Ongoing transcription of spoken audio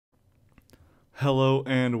Hello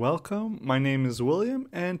and welcome. My name is William,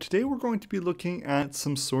 and today we're going to be looking at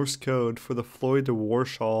some source code for the Floyd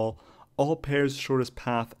Warshall all pairs shortest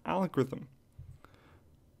path algorithm.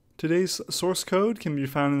 Today's source code can be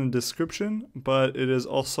found in the description, but it is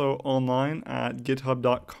also online at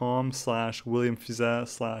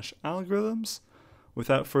github.com/williamfizet/algorithms.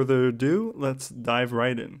 Without further ado, let's dive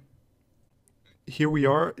right in. Here we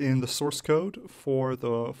are in the source code for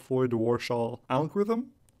the Floyd Warshall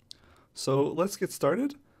algorithm. So let's get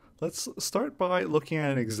started. Let's start by looking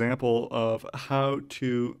at an example of how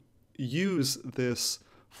to use this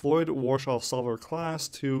Floyd Warshall solver class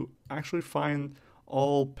to actually find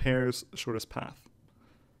all pairs shortest path.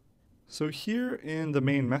 So here in the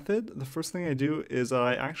main method, the first thing I do is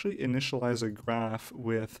I actually initialize a graph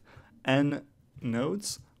with n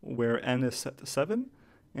nodes, where n is set to 7,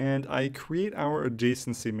 and I create our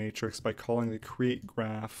adjacency matrix by calling the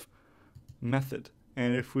createGraph method.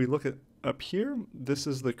 And if we look at up here, this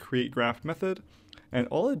is the createGraph method, and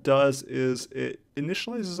all it does is it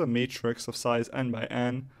initializes a matrix of size n by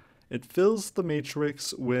n. It fills the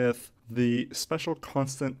matrix with the special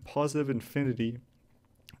constant positive infinity,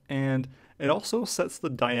 and it also sets the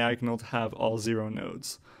diagonal to have all 0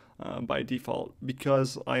 nodes by default,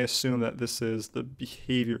 because I assume that this is the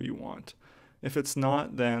behavior you want. If it's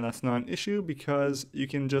not, then that's not an issue, because you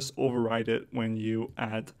can just override it when you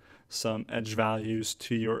add some edge values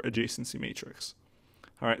to your adjacency matrix.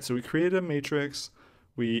 All right, so we created a matrix,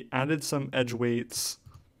 we added some edge weights,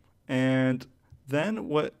 and then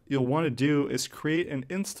what you'll want to do is create an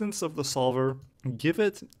instance of the solver, give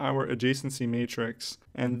it our adjacency matrix,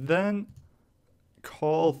 and then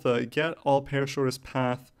call the get all pairs shortest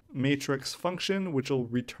path matrix function, which will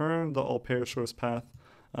return the all pairs shortest path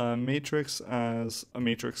matrix as a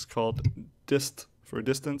matrix called dist for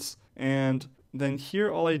distance. And then here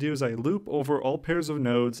all I do is I loop over all pairs of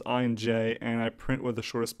nodes I and j, and I print what the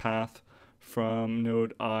shortest path from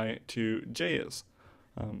node I to j is.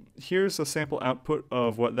 Here's a sample output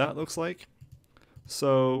of what that looks like.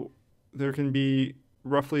 So there can be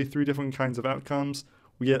roughly 3 different kinds of outcomes.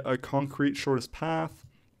 We get a concrete shortest path.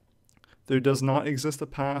 There does not exist a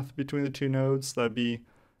path between the 2 nodes, that'd be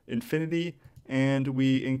infinity, and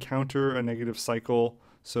we encounter a negative cycle,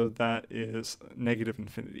 so that is negative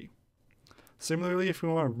infinity. Similarly, if we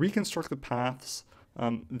want to reconstruct the paths,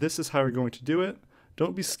 this is how we're going to do it.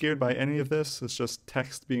 Don't be scared by any of this, it's just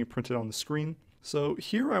text being printed on the screen. So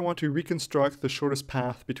here I want to reconstruct the shortest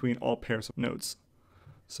path between all pairs of nodes.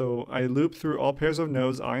 So I loop through all pairs of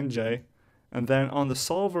nodes I and j, and then on the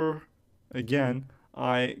solver, again,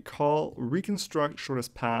 I call reconstruct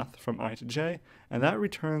shortest path from I to j, and that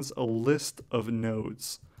returns a list of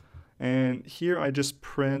nodes. And here I just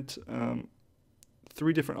print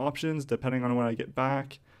 3 different options depending on what I get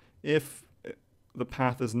back. If the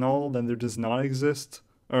path is null, then there does not exist,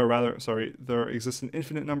 or rather, sorry, there exists an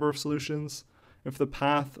infinite number of solutions. If the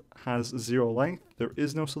path has 0 length, there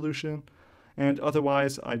is no solution. And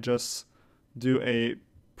otherwise, I just do a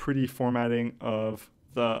pretty formatting of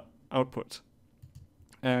the output.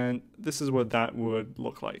 And this is what that would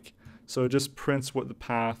look like. So it just prints what the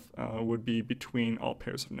path would be between all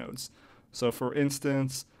pairs of nodes. So for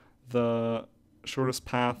instance, the shortest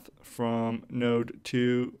path from node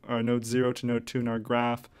 0 to node 2 in our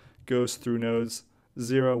graph goes through nodes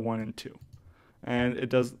 0, 1, and 2. And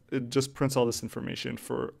it just prints all this information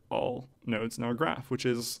for all nodes in our graph, which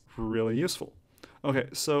is really useful. Okay,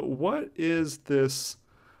 so what is this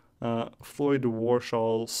Floyd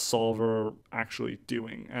Warshall solver actually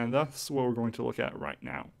doing? And that's what we're going to look at right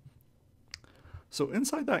now. So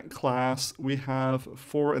inside that class, we have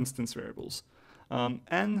 4 instance variables.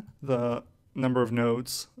 N, the number of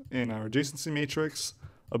nodes in our adjacency matrix,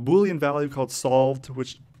 a Boolean value called solved,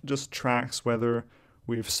 which just tracks whether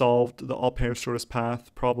we've solved the all pairs shortest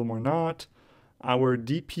path problem or not, our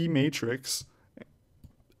DP matrix,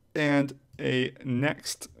 and a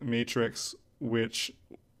next matrix, which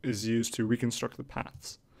is used to reconstruct the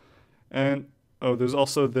paths. And there's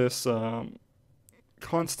also this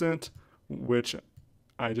constant, which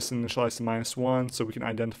I just initialized to -1, so we can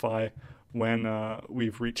identify when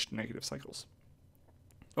we've reached negative cycles.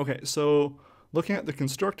 Okay, so looking at the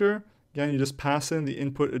constructor, again, you just pass in the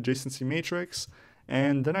input adjacency matrix,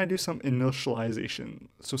 and then I do some initialization.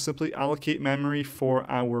 So simply allocate memory for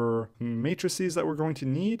our matrices that we're going to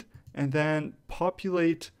need, and then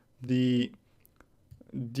populate the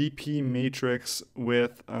DP matrix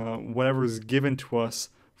with whatever is given to us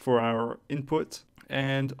for our input,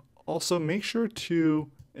 and also make sure to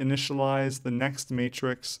initialize the next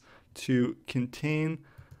matrix to contain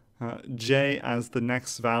j as the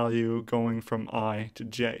next value going from I to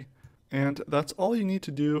j. And that's all you need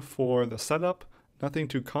to do for the setup. Nothing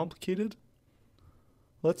too complicated.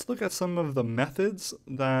 Let's look at some of the methods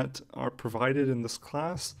that are provided in this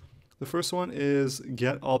class. The first one is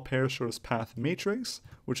get all pairs shortest path matrix,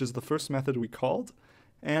 which is the first method we called.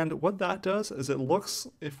 And what that does is it looks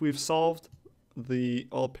if we've solved the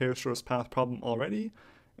all pairs shortest path problem already,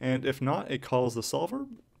 and if not, it calls the solver.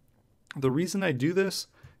 The reason I do this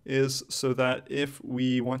is so that if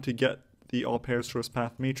we want to get the all pairs shortest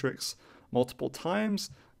path matrix multiple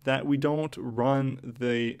times, that we don't run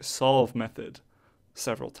the solve method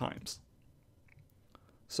several times.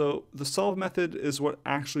 So the solve method is what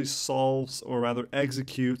actually solves, or rather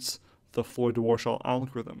executes, the Floyd Warshall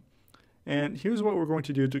algorithm. And here's what we're going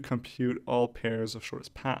to do to compute all pairs of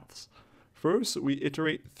shortest paths. First, we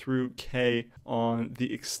iterate through k on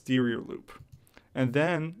the exterior loop. And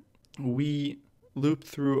then we loop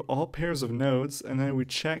through all pairs of nodes, and then we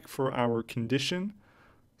check for our condition.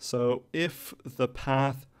 So if the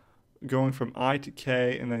path going from I to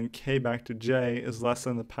k and then k back to j is less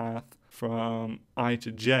than the path from I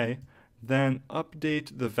to j, then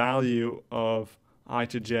update the value of I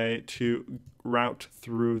to j to route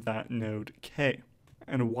through that node k.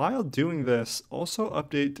 And while doing this, also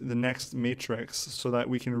update the next matrix so that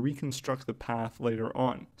we can reconstruct the path later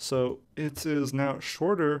on. So it is now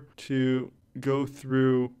shorter to go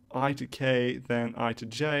through I to k than I to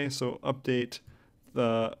j, so update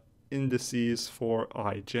the indices for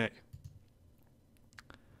ij.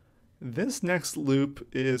 This next loop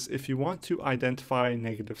is if you want to identify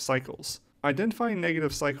negative cycles. Identifying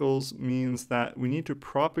negative cycles means that we need to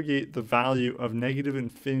propagate the value of negative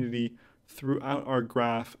infinity throughout our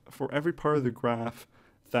graph for every part of the graph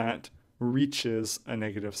that reaches a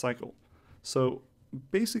negative cycle. So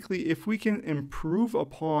basically, if we can improve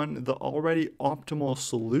upon the already optimal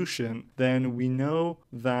solution, then we know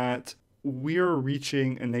that we're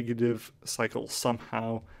reaching a negative cycle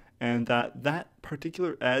somehow, and that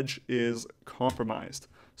particular edge is compromised.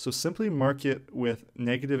 So simply mark it with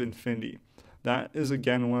negative infinity. That is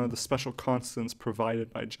again one of the special constants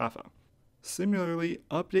provided by Java. Similarly,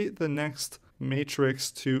 update the next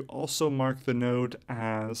matrix to also mark the node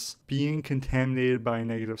as being contaminated by a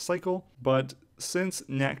negative cycle, but since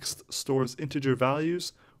next stores integer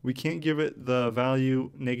values, we can't give it the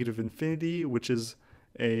value negative infinity, which is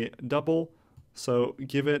a double. So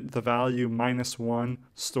give it the value -1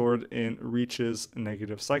 stored in reaches a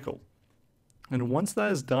negative cycle. And once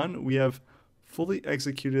that is done, we have fully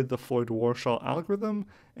executed the Floyd Warshall algorithm,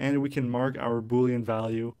 and we can mark our Boolean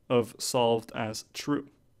value of solved as true.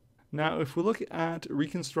 Now, if we look at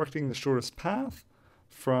reconstructing the shortest path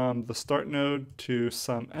from the start node to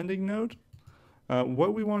some ending node,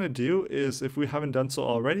 what we want to do is, if we haven't done so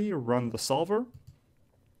already, run the solver,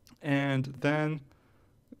 and then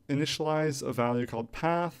initialize a value called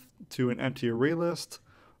path to an empty array list,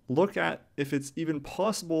 look at if it's even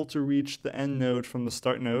possible to reach the end node from the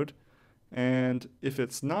start node, and if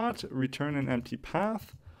it's not, return an empty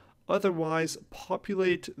path. Otherwise,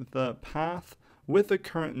 populate the path with the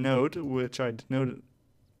current node, which I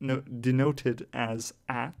denoted as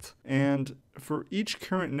 @, and for each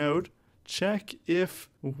current node, check if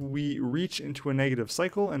we reach into a negative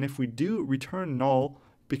cycle, and if we do, return null,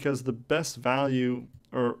 because the best value,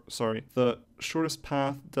 the shortest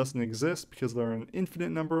path doesn't exist because there are an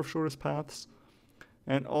infinite number of shortest paths.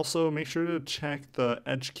 And also make sure to check the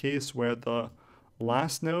edge case where the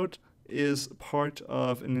last node is part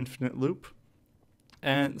of an infinite loop,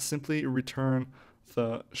 and simply return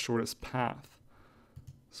the shortest path.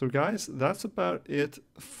 So guys, that's about it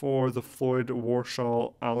for the Floyd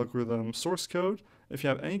Warshall algorithm source code. If you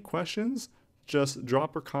have any questions, just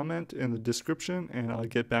drop a comment in the description and I'll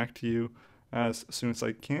get back to you as soon as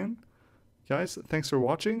I can. Guys, thanks for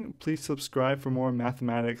watching. Please subscribe for more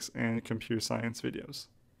mathematics and computer science videos.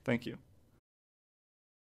 Thank you.